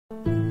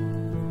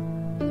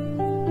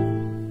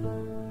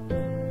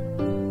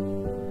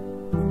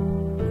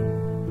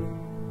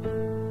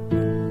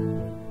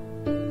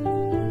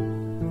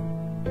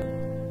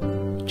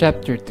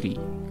Chapter 3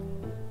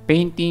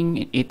 Painting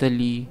in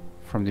Italy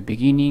from the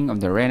beginning of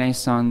the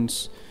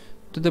Renaissance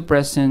to the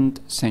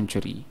present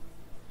century.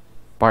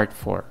 Part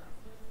 4.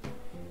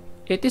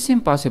 It is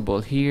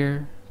impossible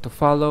here to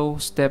follow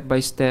step by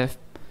step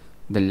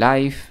the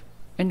life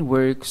and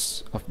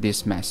works of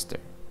this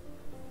master.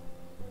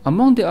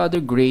 Among the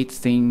other great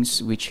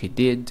things which he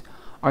did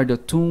are the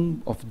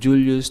tomb of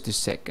Julius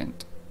II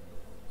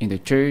in the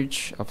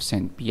church of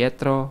St.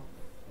 Pietro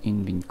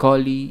in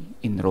Vincoli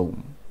in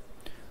Rome,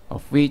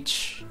 of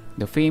which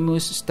the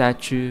famous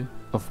statue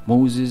of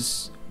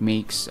Moses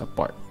makes a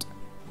part.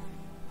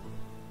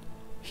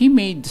 He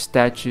made the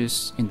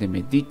statues in the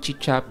Medici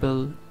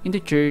chapel in the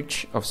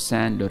church of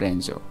San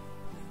Lorenzo.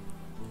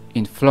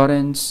 In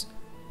Florence,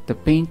 the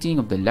painting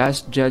of the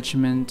Last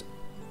Judgment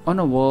on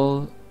a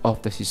wall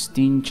of the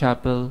Sistine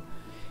Chapel,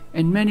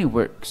 and many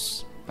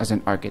works as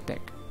an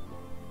architect.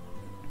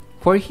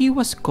 For he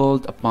was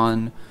called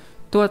upon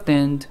to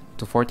attend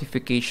to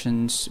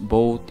fortifications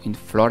both in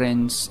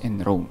Florence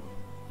and Rome.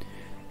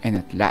 And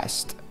at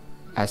last,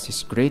 as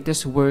his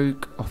greatest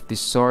work of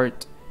this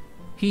sort,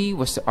 he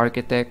was the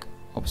architect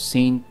of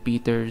St.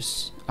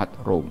 Peter's at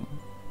Rome.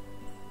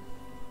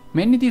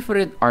 Many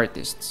different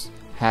artists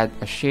had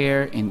a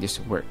share in this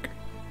work,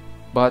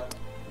 but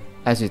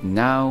as it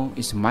now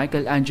is,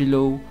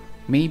 Michaelangelo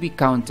may be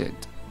counted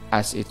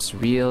as its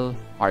real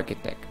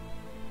architect.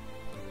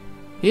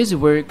 His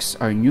works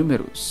are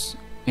numerous,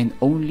 and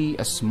only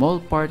a small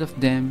part of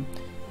them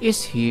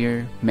is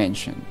here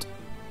mentioned.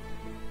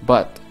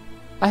 But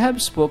I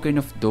have spoken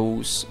of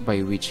those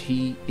by which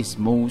he is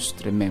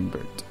most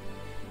remembered.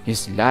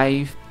 His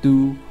life,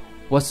 too,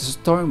 was a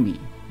stormy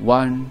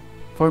one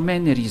for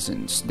many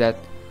reasons that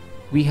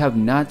we have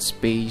not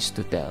space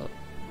to tell.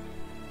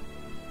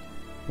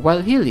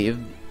 While he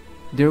lived,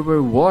 there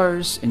were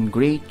wars and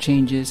great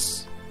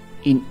changes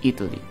in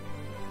Italy.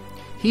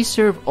 He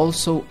served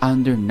also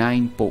under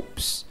 9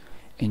 popes,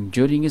 and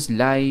during his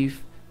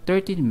life,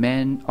 13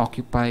 men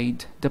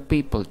occupied the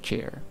papal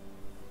chair.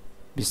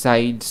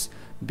 Besides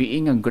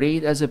being a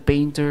great as a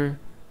painter,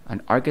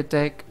 an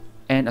architect,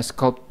 and a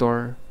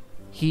sculptor,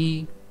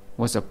 he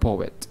was a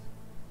poet,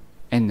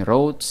 and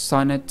wrote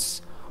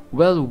sonnets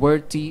well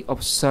worthy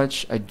of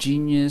such a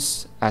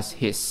genius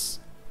as his.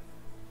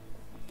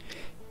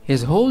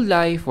 His whole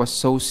life was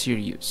so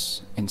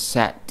serious and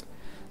sad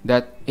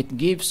that it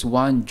gives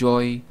one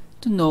joy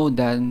to know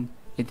that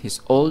in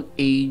his old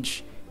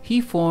age he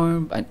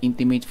formed an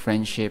intimate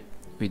friendship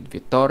with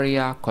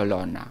Vittoria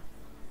Colonna,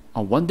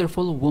 a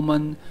wonderful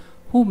woman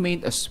who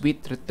made a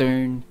sweet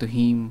return to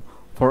him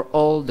for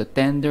all the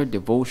tender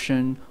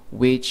devotion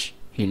which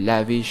he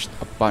lavished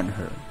upon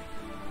her.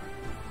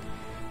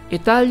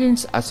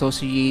 Italians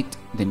associate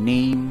the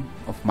name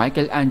of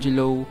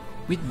Michaelangelo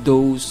with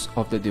those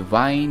of the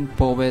divine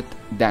poet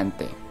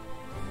Dante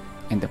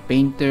and the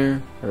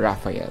painter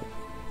Raphael,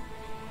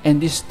 and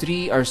these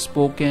 3 are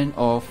spoken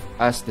of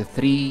as the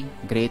 3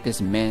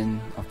 greatest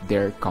men of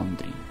their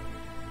country.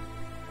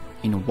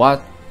 In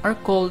what are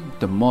called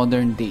the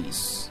modern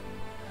days,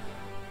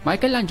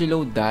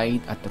 Michaelangelo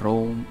died at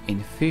Rome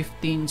in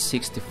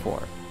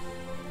 1564,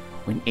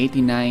 when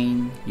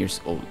 89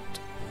 years old.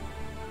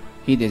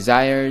 He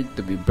desired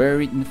to be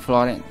buried in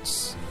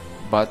Florence,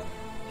 but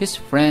his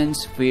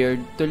friends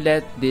feared to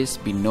let this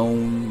be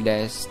known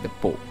lest the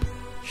Pope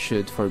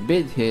should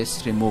forbid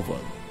his removal.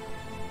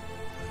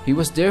 He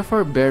was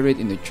therefore buried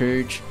in the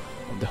Church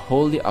of the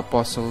Holy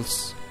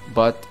Apostles,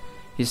 but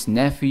his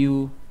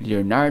nephew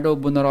Leonardo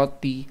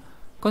Buonarroti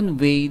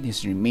conveyed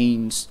his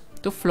remains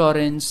to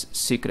Florence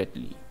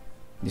secretly,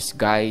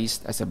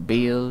 disguised as a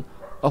bale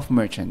of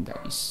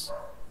merchandise.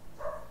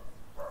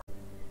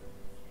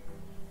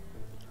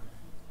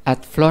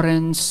 At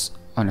Florence,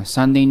 on a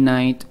Sunday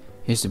night,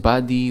 his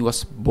body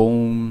was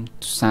borne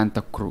to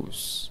Santa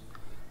Cruz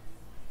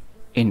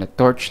in a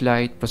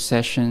torchlight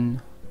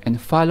procession and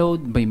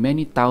followed by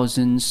many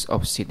thousands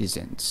of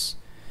citizens.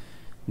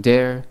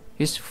 There,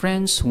 his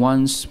friends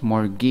once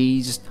more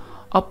gazed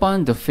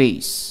upon the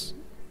face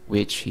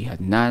which he had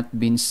not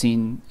been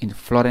seen in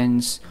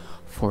Florence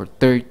for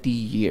 30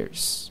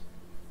 years.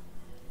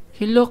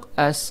 He looked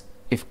as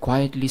if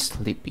quietly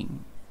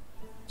sleeping.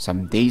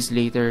 Some days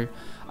later,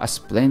 a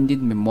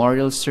splendid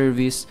memorial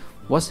service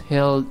was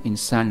held in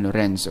San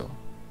Lorenzo,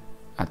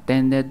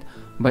 attended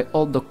by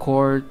all the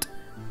court,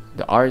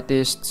 the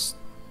artists,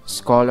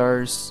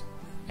 scholars,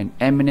 and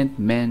eminent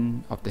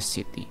men of the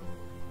city.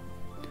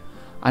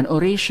 An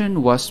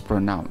oration was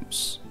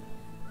pronounced.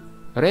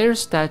 Rare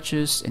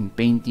statues and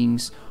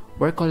paintings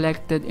were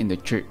collected in the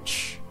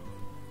church.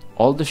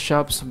 All the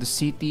shops of the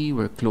city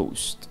were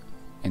closed,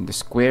 and the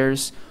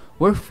squares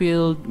were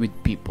filled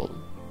with people.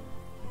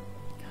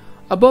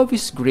 Above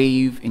his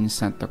grave in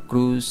Santa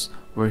Cruz,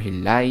 where he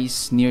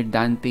lies near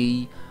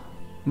Dante,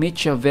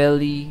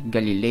 Machiavelli,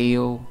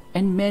 Galileo,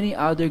 and many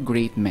other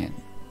great men,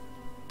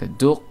 the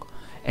Duke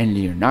and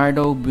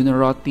Leonardo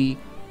Buonarroti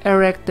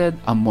erected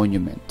a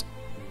monument.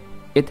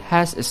 It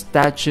has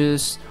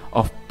statues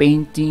of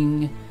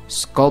painting,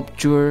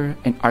 sculpture,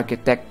 and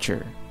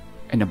architecture,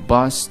 and a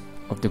bust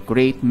of the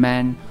great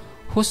man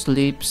who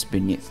sleeps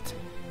beneath.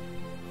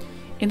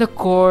 In the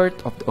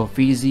court of the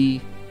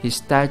Uffizi, his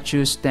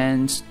statue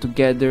stands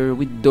together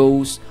with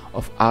those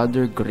of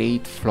other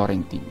great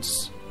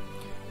Florentines.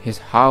 His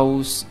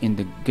house in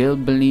the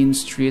Ghibelline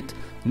Street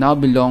now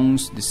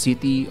belongs to the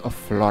city of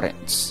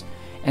Florence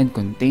and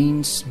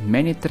contains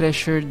many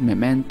treasured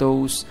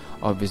mementos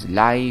of his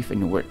life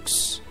and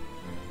works.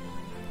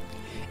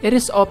 It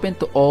is open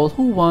to all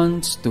who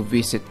wants to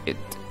visit it.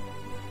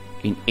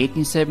 In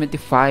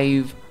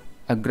 1875,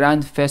 a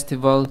grand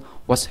festival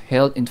was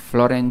held in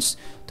Florence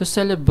to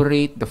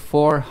celebrate the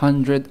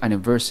 400th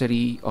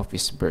anniversary of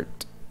his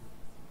birth.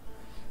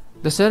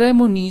 The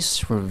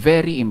ceremonies were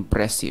very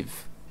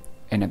impressive,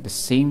 and at the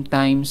same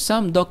time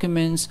some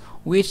documents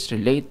which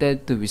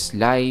related to his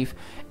life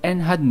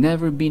and had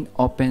never been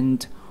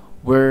opened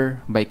were,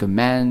 by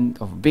command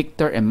of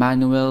Victor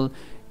Emmanuel,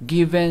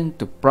 given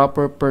to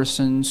proper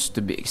persons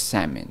to be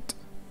examined.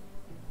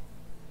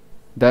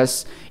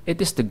 Thus,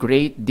 it is the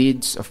great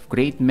deeds of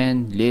great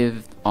men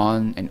lived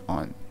on and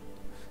on,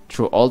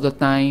 through all the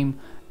time,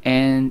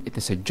 and it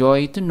is a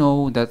joy to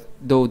know that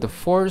though the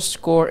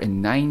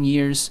 69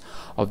 years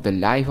of the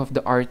life of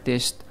the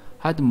artist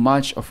had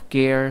much of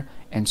care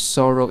and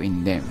sorrow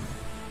in them,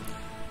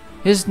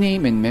 his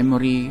name and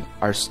memory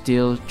are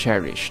still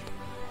cherished,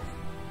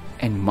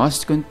 and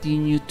must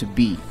continue to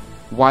be,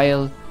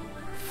 while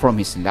from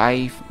his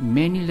life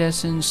many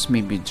lessons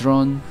may be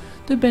drawn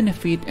to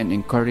benefit and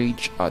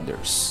encourage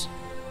others.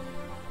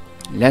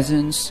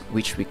 Lessons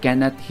which we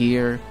cannot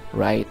here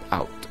write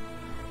out,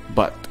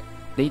 but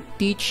they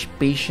teach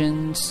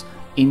patience,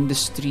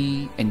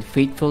 industry, and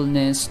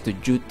faithfulness to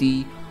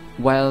duty,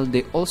 while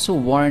they also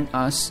warn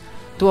us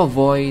to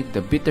avoid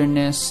the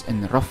bitterness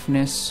and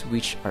roughness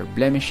which are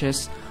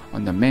blemishes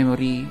on the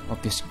memory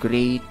of this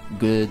great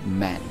good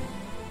man.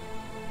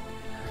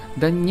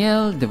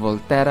 Daniel de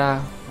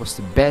Volterra was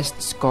the best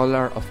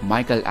scholar of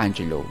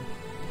Michaelangelo.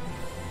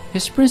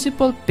 His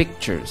principal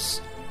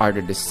pictures are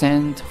the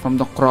Descent from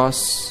the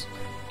Cross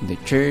in the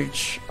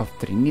Church of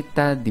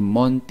Trinita de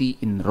Monte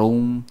in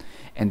Rome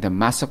and the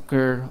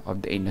Massacre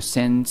of the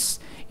Innocents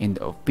in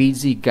the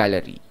Uffizi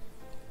Gallery.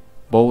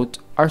 Both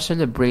are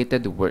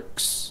celebrated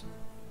works.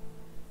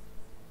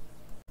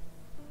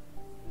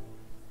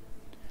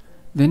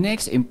 The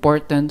next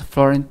important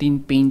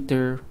Florentine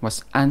painter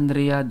was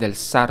Andrea del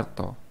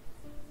Sarto.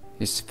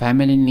 His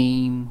family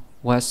name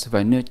was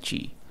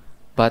Vannucci,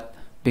 but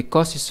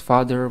because his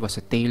father was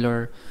a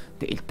tailor,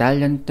 the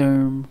Italian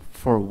term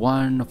for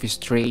one of his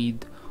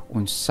trade,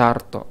 un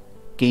sarto,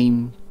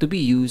 came to be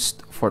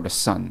used for the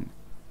son.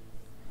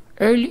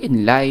 Early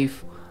in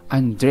life,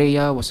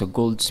 Andrea was a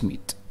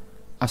goldsmith,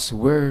 as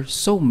were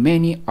so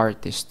many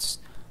artists,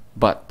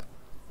 but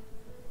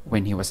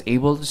when he was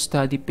able to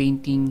study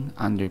painting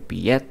under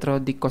Pietro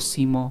di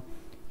Cosimo,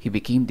 he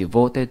became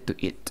devoted to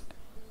it,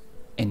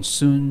 and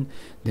soon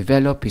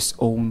developed his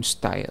own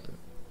style,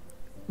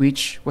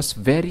 which was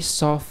very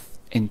soft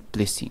and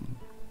pleasing.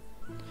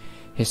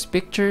 His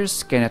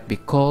pictures cannot be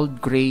called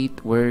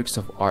great works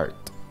of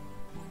art,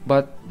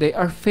 but they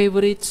are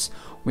favorites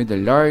with a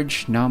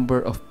large number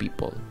of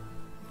people.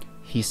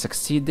 He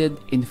succeeded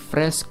in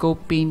fresco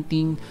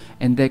painting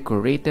and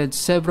decorated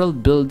several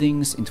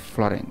buildings in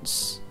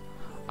Florence,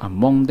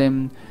 among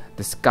them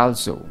the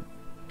Scalzo,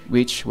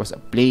 which was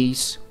a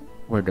place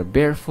where the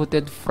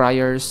barefooted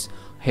friars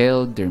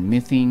held their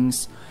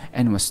meetings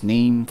and was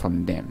named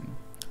from them,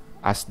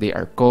 as they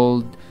are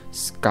called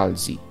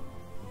Scalzi.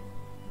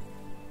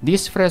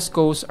 These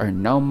frescoes are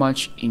now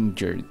much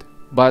injured,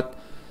 but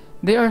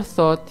they are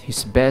thought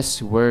his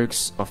best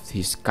works of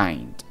his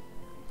kind.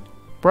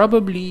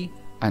 Probably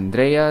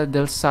Andrea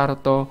del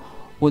Sarto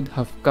would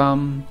have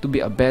come to be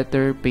a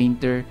better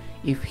painter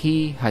if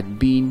he had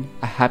been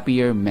a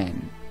happier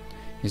man.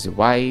 His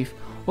wife,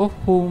 of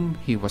whom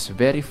he was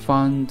very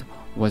fond,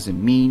 was a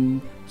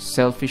mean,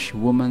 selfish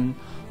woman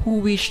who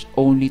wished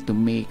only to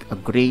make a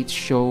great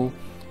show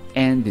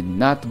and did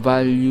not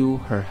value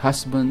her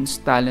husband's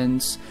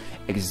talents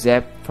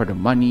except for the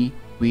money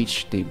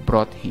which they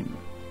brought him.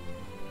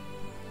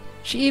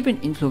 She even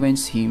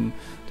influenced him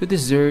to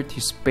desert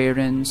his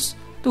parents,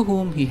 to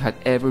whom he had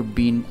ever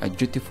been a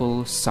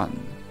dutiful son.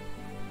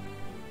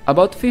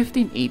 About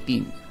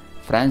 1518,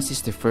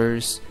 Francis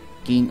I,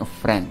 King of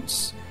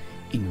France,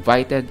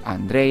 invited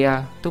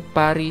Andrea to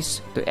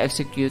Paris to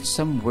execute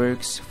some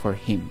works for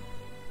him.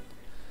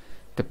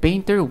 The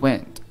painter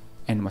went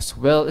and was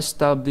well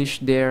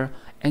established there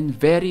and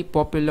very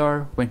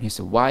popular when his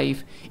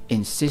wife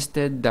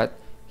insisted that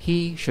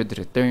he should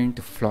return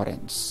to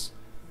Florence.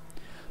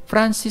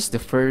 Francis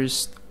I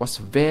was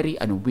very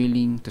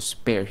unwilling to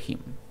spare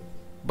him,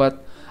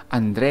 but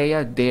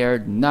Andrea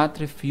dared not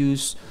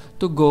refuse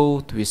to go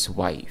to his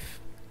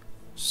wife.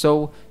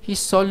 So he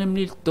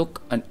solemnly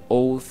took an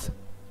oath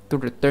to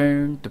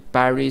return to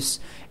Paris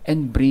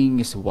and bring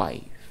his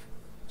wife,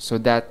 so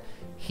that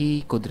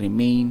he could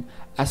remain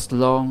as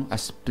long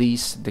as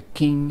pleased the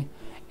king,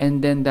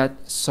 and then that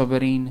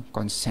sovereign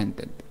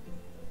consented.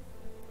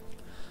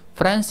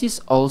 Francis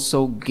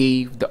also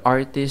gave the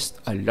artist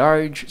a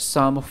large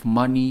sum of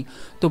money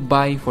to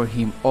buy for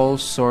him all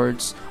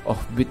sorts of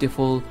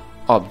beautiful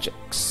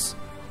objects.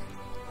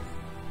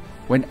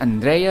 When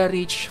Andrea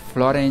reached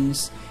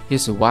Florence,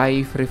 his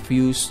wife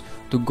refused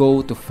to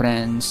go to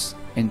France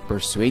and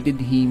persuaded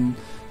him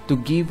to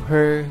give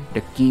her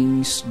the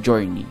king's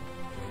journey.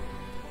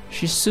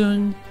 She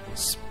soon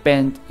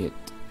spent it,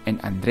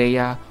 and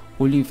Andrea,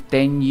 who lived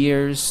 10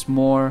 years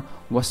more,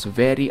 was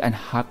very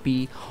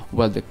unhappy,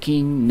 while the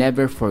king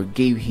never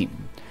forgave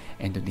him.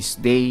 And to this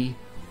day,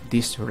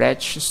 this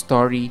wretched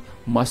story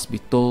must be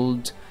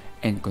told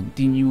and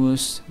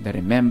continues the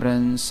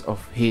remembrance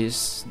of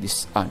his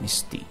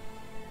dishonesty.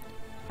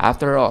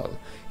 After all,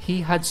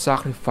 he had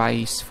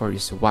sacrificed for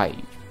his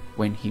wife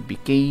when he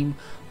became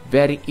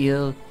very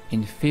ill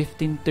in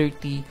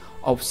 1530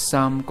 of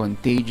some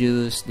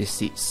contagious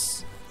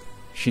disease.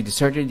 She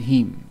deserted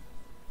him.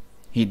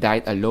 He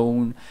died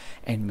alone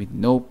and with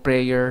no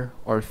prayer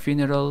or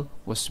funeral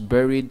was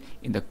buried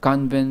in the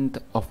convent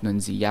of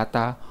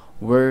Nunziata,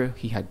 where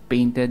he had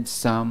painted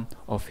some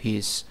of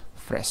his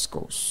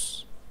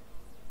frescoes.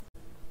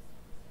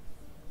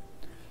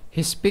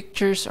 His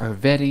pictures are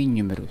very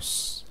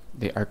numerous.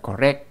 They are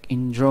correct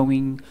in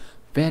drawing,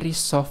 very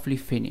softly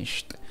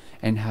finished,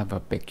 and have a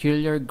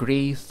peculiar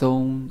gray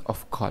tone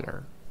of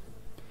color.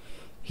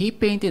 He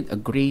painted a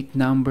great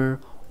number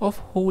of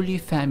holy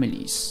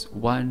families,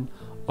 one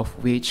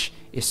of which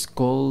is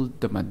called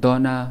the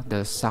Madonna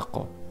del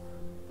Sacco,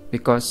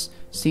 because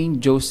Saint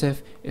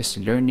Joseph is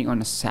leaning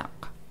on a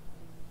sack.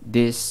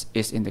 This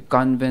is in the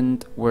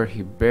convent where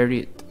he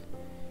buried.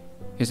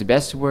 His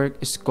best work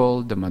is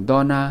called the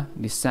Madonna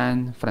di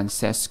San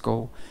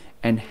Francesco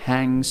and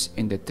hangs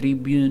in the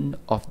tribune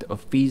of the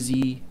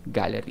Uffizi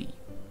Gallery.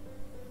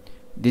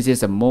 This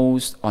is a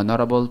most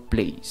honorable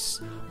place,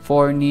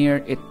 for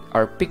near it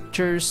are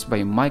pictures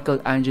by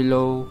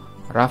Michaelangelo,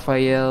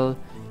 Raphael,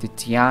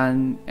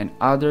 Titian, and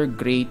other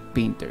great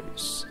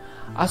painters,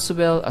 as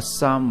well as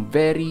some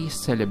very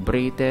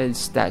celebrated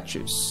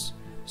statues,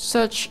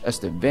 such as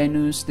the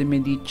Venus de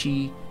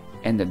Medici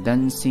and the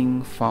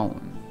Dancing Faun.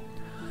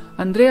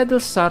 Andrea del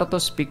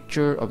Sarto's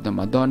picture of the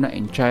Madonna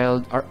and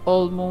Child are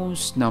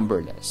almost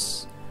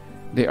numberless.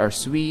 They are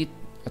sweet,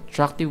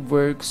 attractive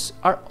works,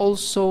 are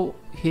also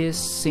his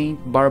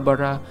Saint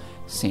Barbara,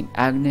 Saint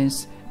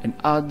Agnes, and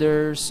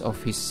others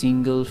of his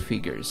single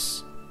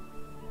figures.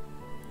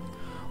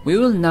 We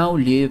will now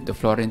leave the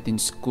Florentine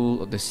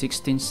school of the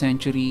 16th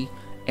century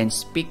and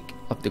speak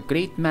of the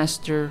great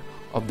master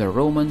of the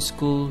Roman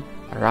school,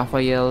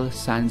 Raphael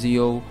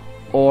Sanzio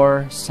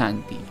or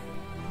Santi,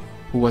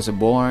 who was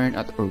born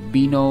at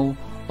Urbino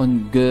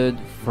on Good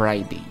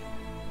Friday.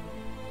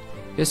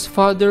 His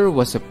father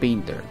was a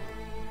painter,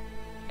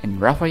 and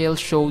Raphael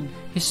showed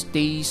his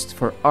taste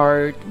for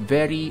art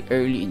very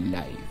early in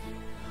life.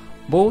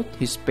 Both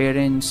his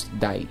parents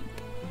died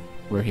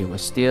where he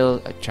was still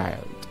a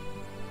child.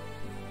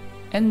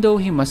 And though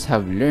he must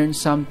have learned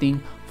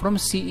something from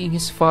seeing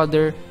his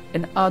father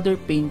and other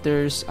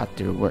painters at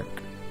their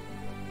work,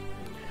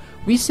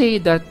 we say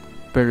that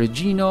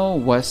Perugino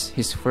was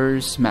his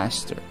first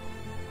master,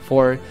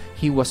 for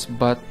he was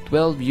but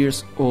 12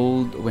 years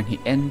old when he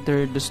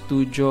entered the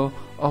studio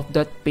of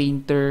that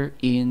painter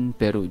in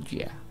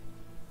Perugia.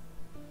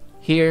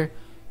 Here,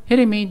 he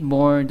remained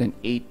more than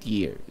 8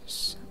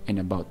 years, and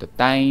about the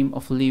time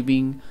of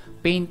leaving,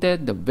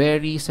 painted the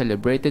very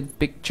celebrated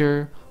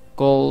picture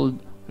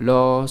called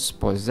Lo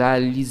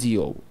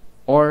Sposalizio,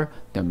 or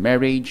the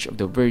Marriage of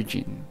the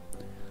Virgin,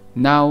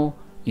 now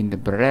in the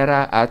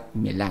Brera at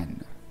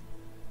Milan.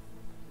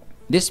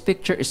 This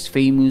picture is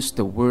famous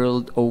the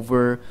world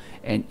over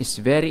and is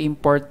very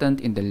important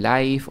in the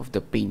life of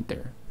the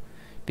painter,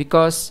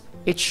 because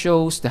it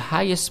shows the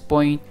highest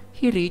point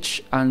he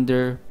reached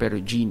under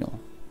Perugino,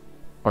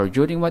 or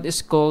during what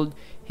is called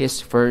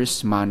his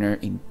first manner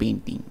in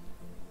painting.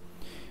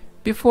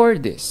 Before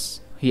this,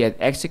 he had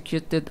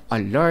executed a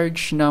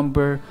large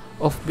number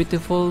of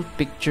beautiful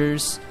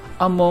pictures,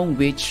 among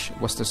which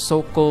was the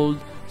so-called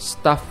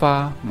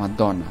Staffa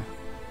Madonna.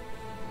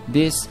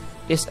 This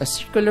is a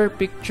circular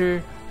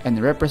picture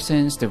and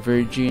represents the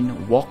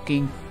Virgin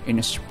walking in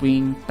a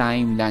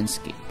springtime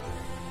landscape.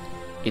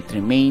 It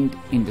remained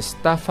in the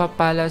Staffa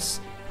Palace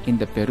in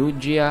the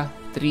Perugia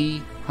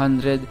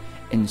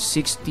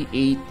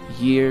 368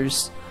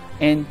 years,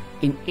 and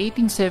in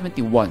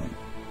 1871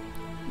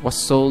 was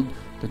sold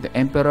to the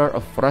Emperor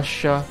of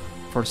Russia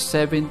for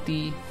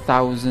 $70,000.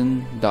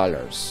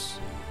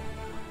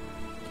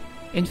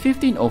 In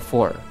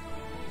 1504,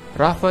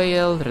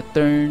 Raphael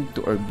returned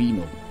to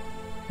Urbino,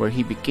 where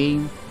he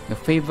became the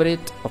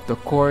favorite of the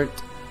court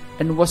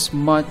and was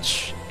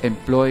much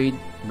employed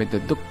by the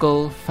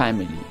ducal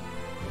family.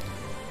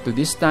 To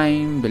this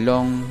time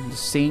belong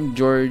the Saint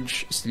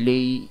George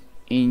slay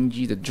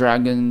Angie the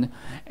dragon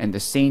and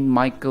the Saint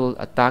Michael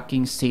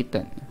attacking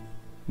Satan,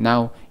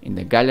 now in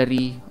the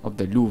gallery of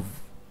the Louvre.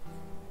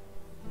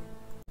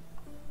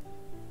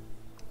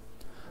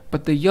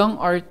 But the young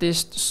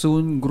artist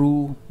soon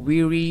grew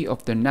weary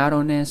of the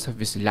narrowness of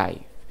his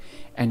life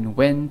and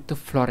went to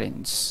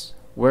Florence,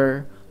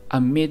 were,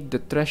 amid the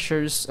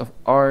treasures of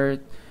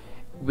art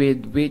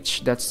with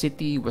which that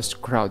city was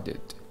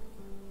crowded.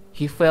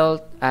 He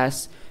felt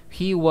as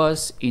he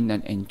was in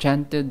an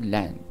enchanted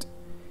land.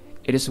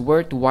 It is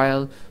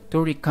worthwhile to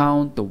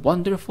recount the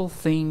wonderful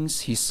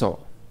things he saw.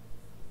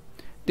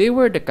 They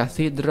were the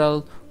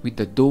cathedral with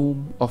the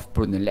dome of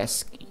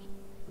Brunelleschi,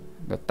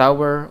 the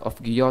tower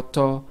of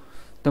Giotto,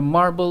 the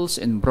marbles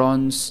and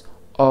bronze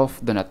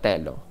of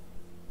Donatello,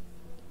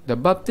 the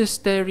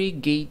baptistery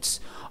gates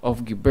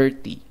of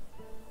Ghiberti,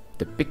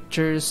 the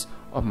pictures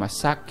of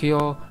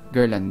Masaccio,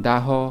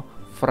 Ghirlandajo,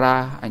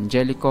 Fra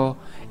Angelico,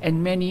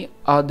 and many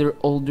other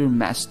older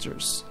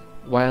masters,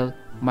 while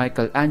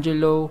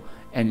Michaelangelo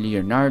and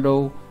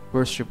Leonardo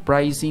were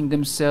surprising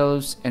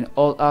themselves and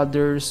all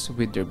others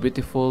with their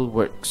beautiful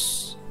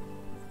works.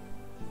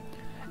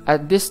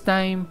 At this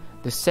time,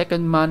 the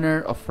second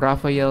manner of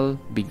Raphael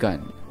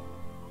began.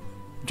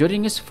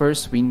 During his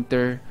first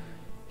winter,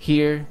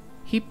 here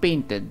he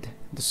painted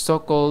the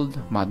so-called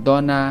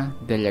Madonna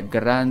della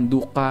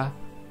Granduca,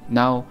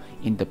 now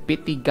in the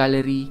Pitti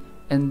Gallery,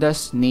 and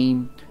thus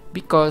named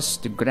because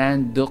the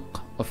Grand Duke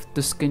of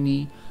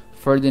Tuscany,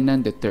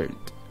 Ferdinand III,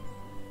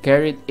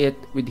 carried it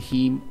with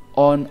him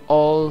on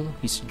all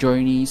his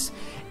journeys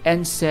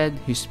and said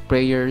his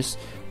prayers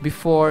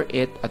before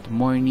it at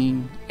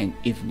morning and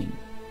evening.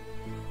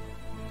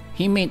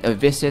 He made a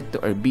visit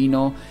to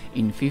Urbino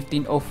in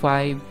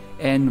 1505,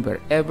 and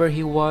wherever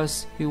he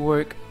was, he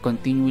worked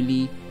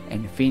continually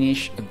and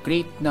finished a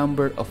great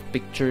number of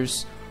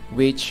pictures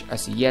which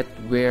as yet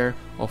were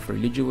of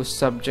religious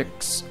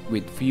subjects,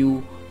 with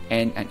few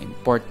and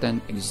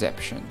unimportant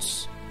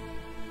exceptions.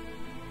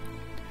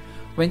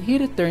 When he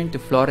returned to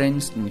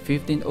Florence in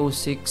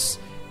 1506,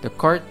 the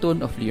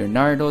cartoon of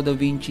Leonardo da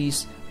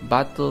Vinci's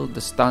Battle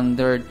the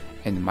Standard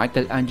and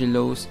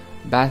Michelangelo's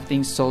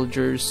Bathing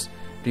Soldiers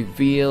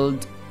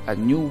revealed a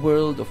new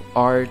world of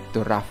art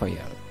to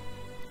Raphael.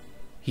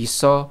 He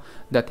saw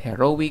that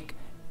heroic,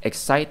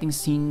 exciting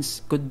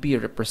scenes could be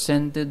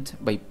represented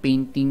by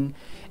painting,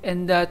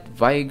 and that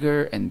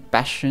vigor and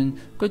passion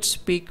could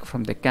speak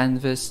from the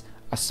canvas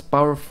as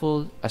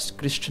powerful as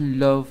Christian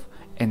love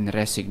and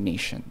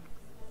resignation.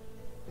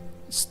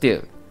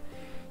 Still,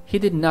 he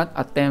did not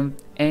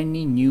attempt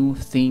any new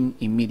thing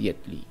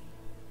immediately.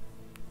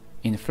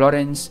 In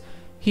Florence,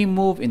 he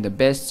moved in the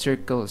best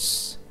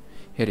circles.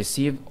 He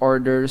received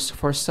orders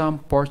for some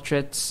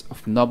portraits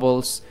of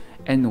nobles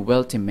and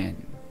wealthy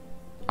men,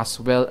 as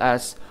well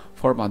as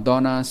for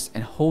Madonnas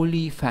and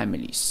holy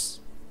families.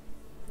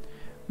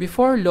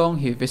 Before long,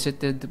 he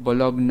visited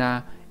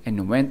Bologna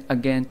and went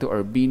again to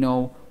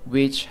Urbino,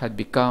 which had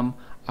become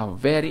a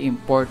very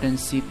important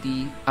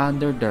city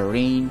under the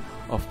reign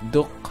of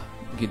Duke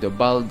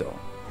Guidobaldo.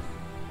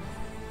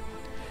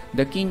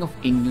 The King of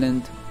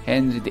England,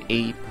 Henry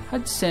VIII,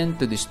 had sent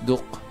to this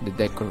duke the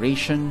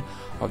decoration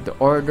of the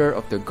Order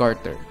of the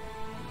Garter.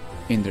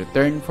 In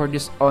return for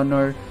this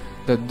honor,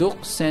 the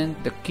duke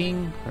sent the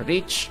king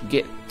rich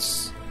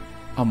gifts,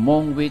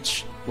 among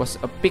which was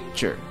a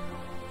picture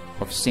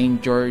of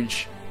Saint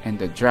George and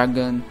the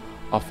Dragon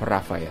of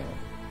Raphael.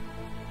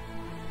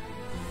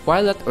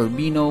 While at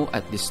Urbino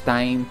at this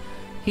time,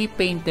 he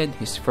painted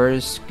his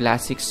first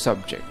classic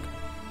subject,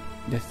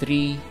 the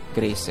Three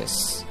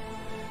Graces.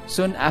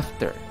 Soon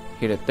after,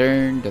 he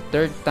returned the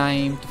third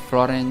time to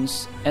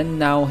Florence and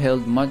now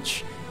held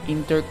much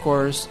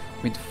intercourse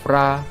with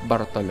Fra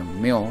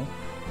Bartolomeo,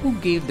 who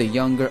gave the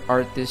younger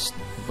artist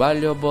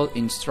valuable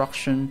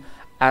instruction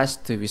as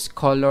to his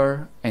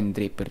color and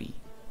drapery.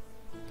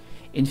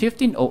 In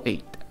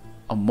 1508,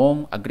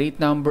 among a great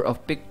number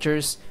of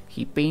pictures,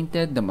 he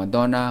painted the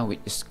Madonna,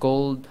 which is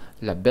called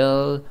La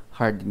Belle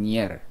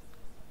Jardinière,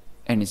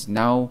 and is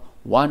now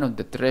one of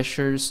the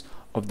treasures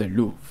of the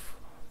Louvre.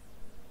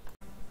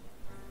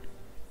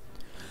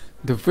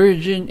 The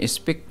Virgin is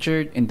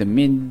pictured in the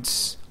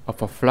midst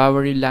of a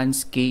flowery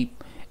landscape,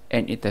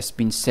 and it has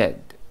been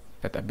said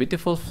that a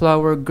beautiful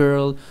flower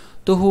girl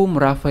to whom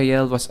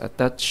Raphael was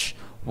attached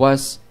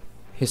was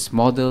his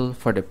model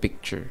for the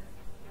picture.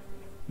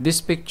 This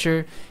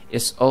picture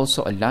is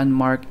also a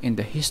landmark in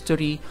the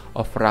history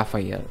of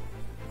Raphael,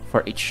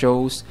 for it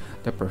shows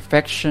the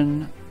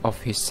perfection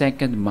of his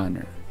second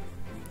manner,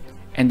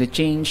 and the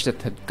change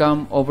that had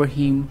come over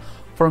him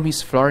from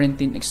his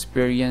Florentine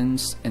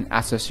experience and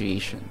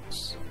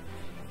associations.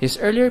 His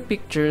earlier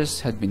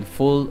pictures had been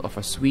full of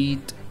a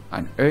sweet,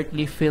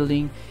 unearthly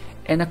feeling,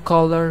 and a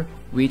color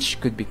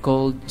which could be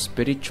called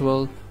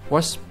spiritual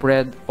was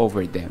spread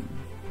over them.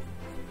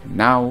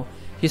 Now,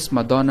 his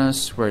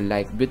Madonnas were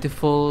like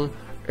beautiful,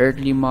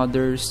 earthly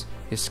mothers,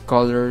 his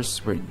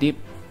colors were deep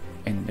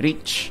and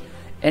rich,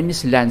 and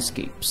his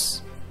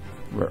landscapes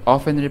were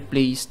often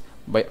replaced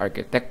by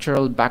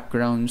architectural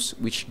backgrounds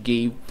which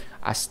gave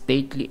a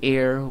stately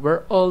air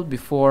where all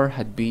before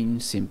had been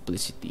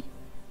simplicity.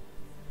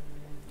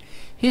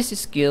 His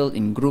skill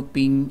in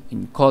grouping,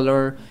 in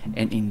color,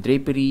 and in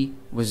drapery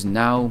was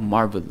now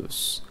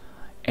marvelous,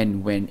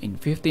 and when in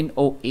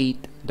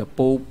 1508 the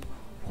Pope,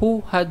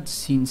 who had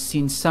seen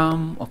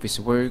some of his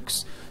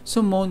works,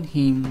 summoned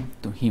him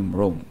to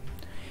Rome,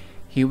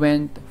 he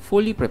went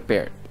fully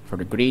prepared for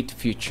the great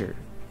future,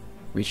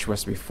 which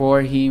was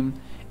before him,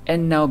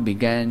 and now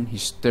began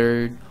his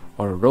third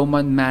or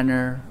Roman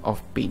manner of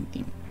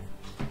painting.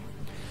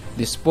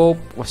 This Pope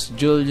was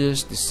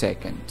Julius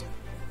II,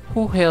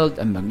 who held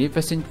a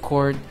magnificent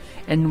court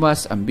and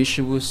was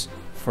ambitious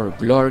for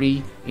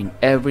glory in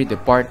every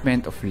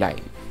department of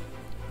life,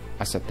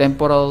 as a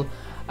temporal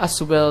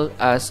as well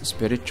as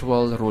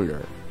spiritual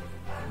ruler,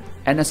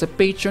 and as a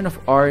patron of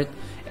art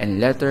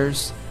and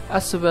letters,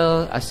 as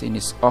well as in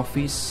his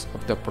office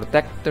of the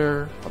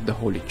protector of the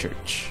Holy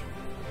Church.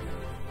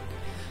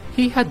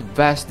 He had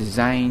vast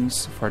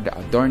designs for the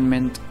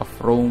adornment of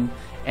Rome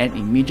and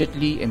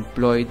immediately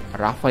employed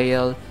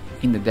Raphael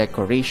in the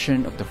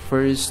decoration of the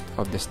first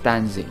of the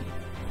stanzae,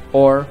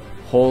 or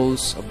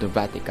halls of the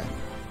Vatican,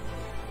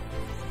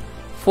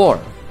 4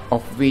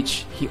 of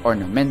which he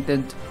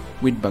ornamented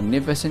with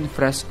magnificent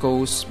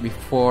frescoes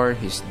before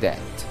his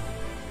death.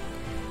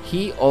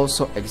 He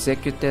also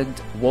executed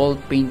wall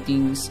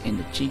paintings in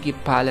the Chigi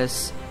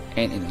Palace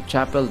and in the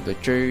chapel of the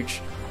Church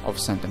of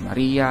Santa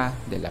Maria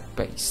della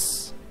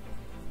Pace.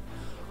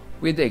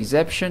 With the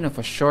exception of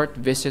a short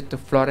visit to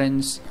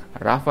Florence,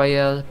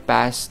 Raphael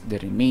passed the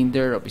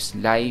remainder of his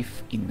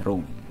life in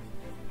Rome.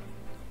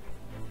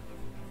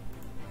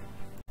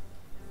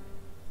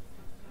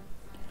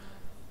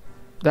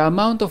 The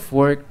amount of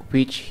work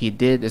which he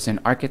did as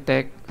an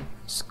architect,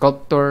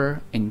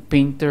 sculptor, and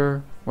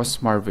painter was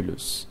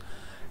marvelous,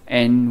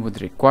 and would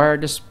require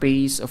the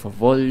space of a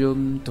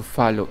volume to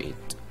follow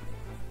it,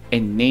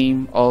 and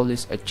name all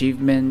his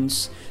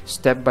achievements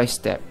step by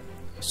step.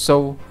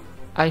 So,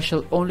 I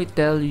shall only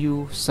tell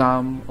you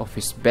some of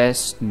his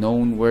best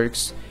known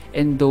works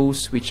and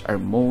those which are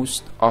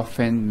most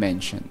often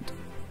mentioned.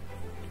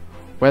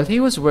 While he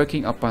was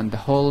working upon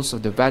the halls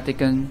of the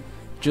Vatican,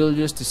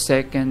 Julius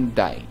II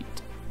died.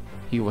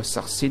 He was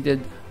succeeded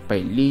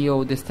by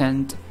Leo X,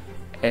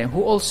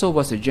 who also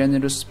was a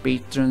generous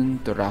patron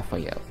to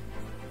Raphael,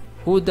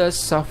 who thus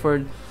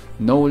suffered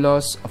no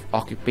loss of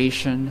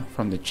occupation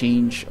from the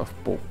change of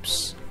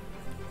popes.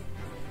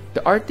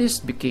 The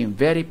artist became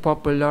very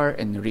popular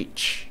and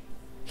rich.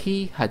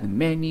 He had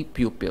many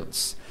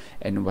pupils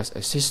and was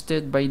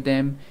assisted by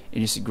them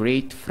in his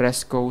great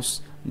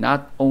frescoes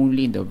not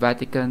only in the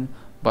Vatican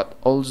but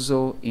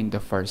also in the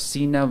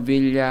Farsina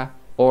Villa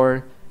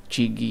or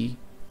Chigi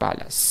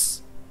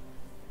Palace.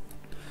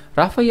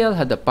 Raphael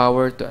had the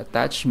power to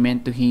attach men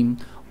to him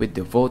with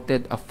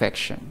devoted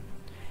affection,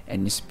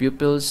 and his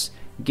pupils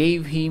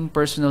gave him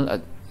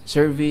personal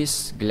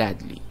service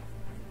gladly.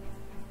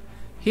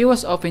 He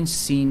was often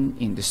seen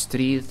in the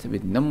street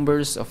with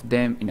numbers of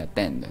them in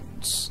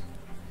attendance.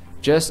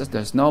 Just as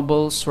the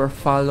nobles were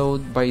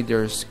followed by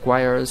their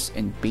squires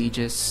and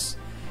pages,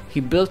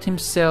 he built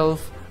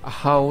himself a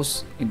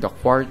house in the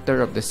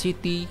quarter of the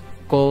city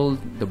called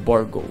the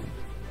Borgo,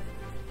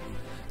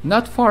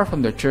 not far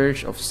from the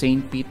church of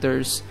St.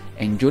 Peter's,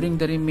 and during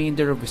the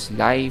remainder of his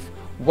life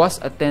was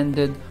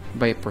attended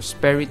by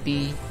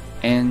prosperity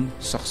and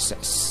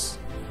success.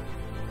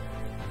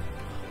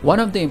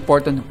 One of the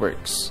important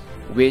works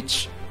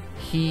which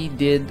he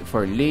did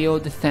for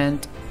Leo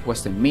X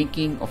was the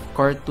making of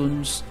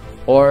cartoons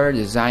or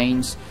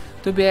designs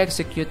to be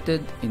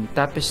executed in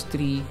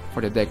tapestry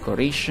for the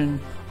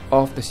decoration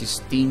of the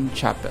Sistine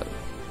Chapel,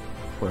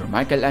 where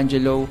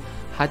Michaelangelo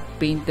had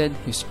painted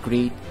his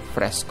great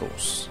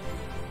frescoes.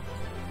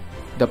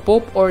 The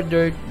Pope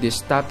ordered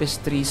these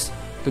tapestries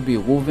to be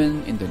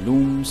woven in the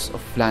looms of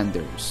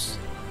Flanders,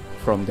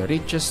 from the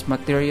richest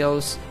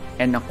materials,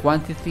 and a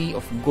quantity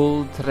of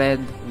gold thread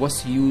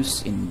was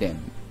used in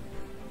them.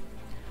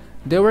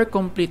 They were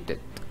completed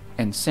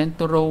and sent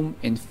to Rome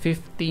in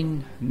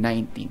 1519,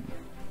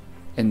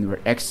 and were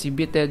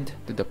exhibited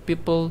to the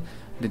people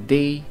the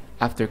day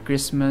after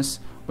Christmas,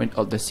 when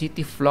all the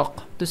city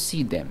flocked to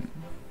see them.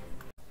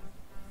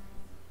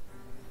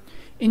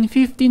 In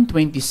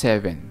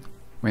 1527,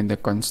 when the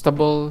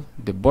Constable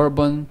de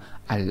Bourbon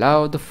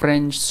allowed the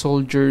French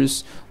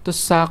soldiers to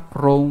sack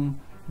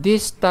Rome,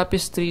 these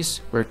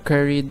tapestries were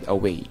carried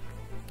away.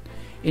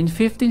 In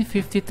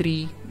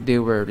 1553, they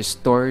were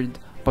restored,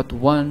 but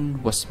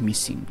one was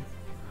missing,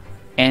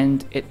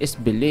 and it is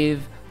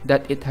believed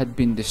that it had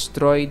been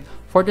destroyed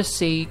for the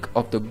sake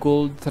of the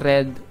gold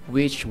thread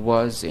which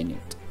was in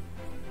it.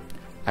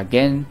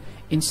 Again,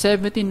 in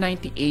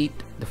 1798,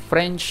 the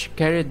French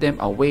carried them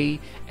away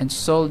and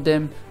sold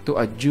them to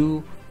a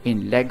Jew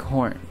in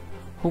Leghorn,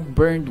 who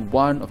burned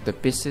one of the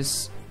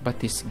pieces,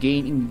 but his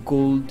gain in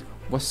gold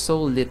was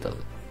so little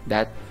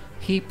that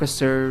he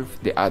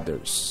preserved the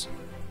others.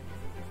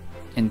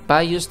 And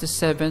Pius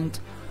VII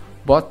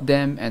bought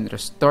them and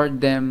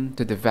restored them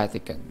to the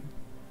Vatican.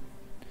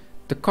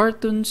 The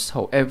cartoons,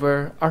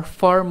 however, are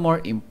far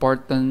more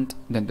important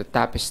than the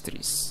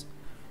tapestries,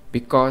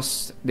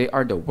 because they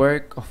are the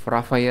work of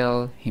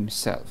Raphael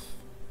himself.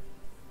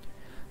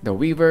 The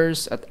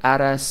weavers at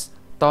Arras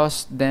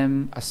tossed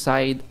them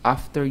aside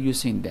after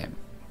using them,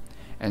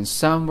 and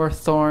some were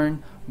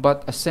torn,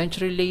 but a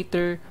century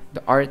later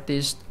the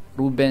artist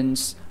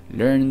Rubens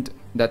learned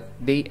that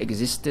they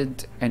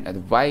existed and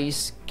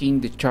advised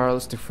King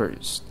Charles I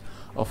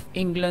of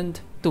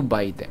England to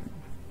buy them.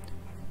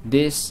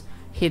 This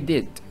he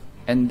did,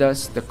 and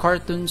thus the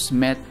cartoons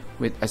met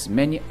with as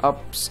many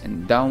ups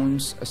and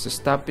downs as the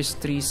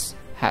tapestries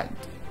had.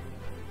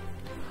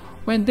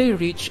 When they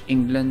reached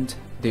England,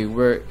 they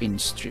were in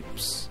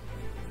strips.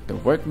 The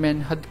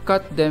workmen had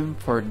cut them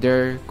for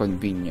their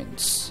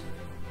convenience.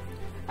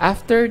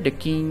 After the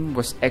king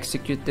was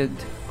executed,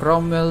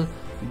 Cromwell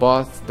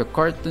bought the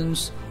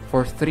cartoons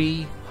for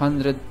 £300.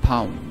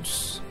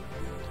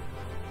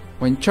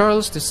 When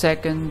Charles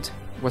II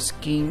was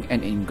king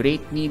and in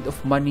great need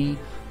of money,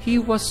 he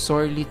was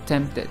sorely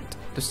tempted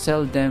to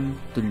sell them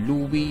to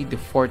Louis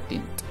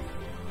XIV,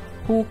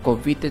 who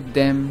coveted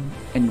them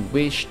and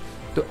wished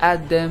to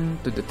add them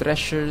to the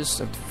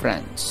treasures of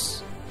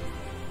France.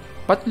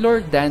 But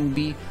Lord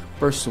Danby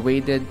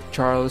persuaded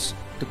Charles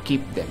to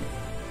keep them.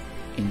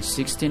 In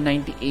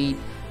 1698,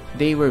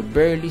 they were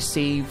barely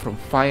saved from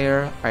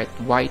fire at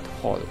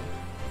Whitehall,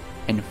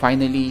 and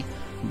finally,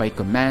 by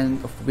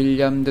command of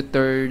William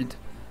III,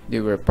 they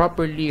were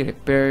properly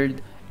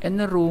repaired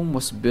and a room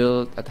was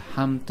built at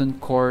Hampton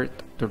Court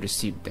to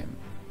receive them,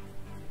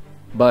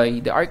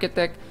 by the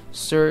architect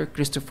Sir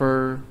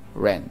Christopher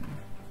Wren.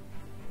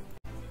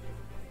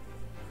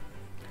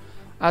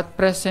 At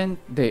present,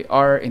 they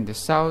are in the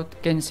South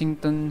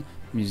Kensington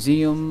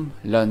Museum,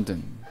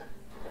 London.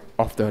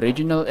 Of the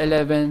original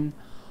 11,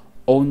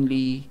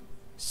 only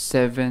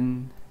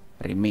 7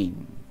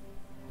 remain.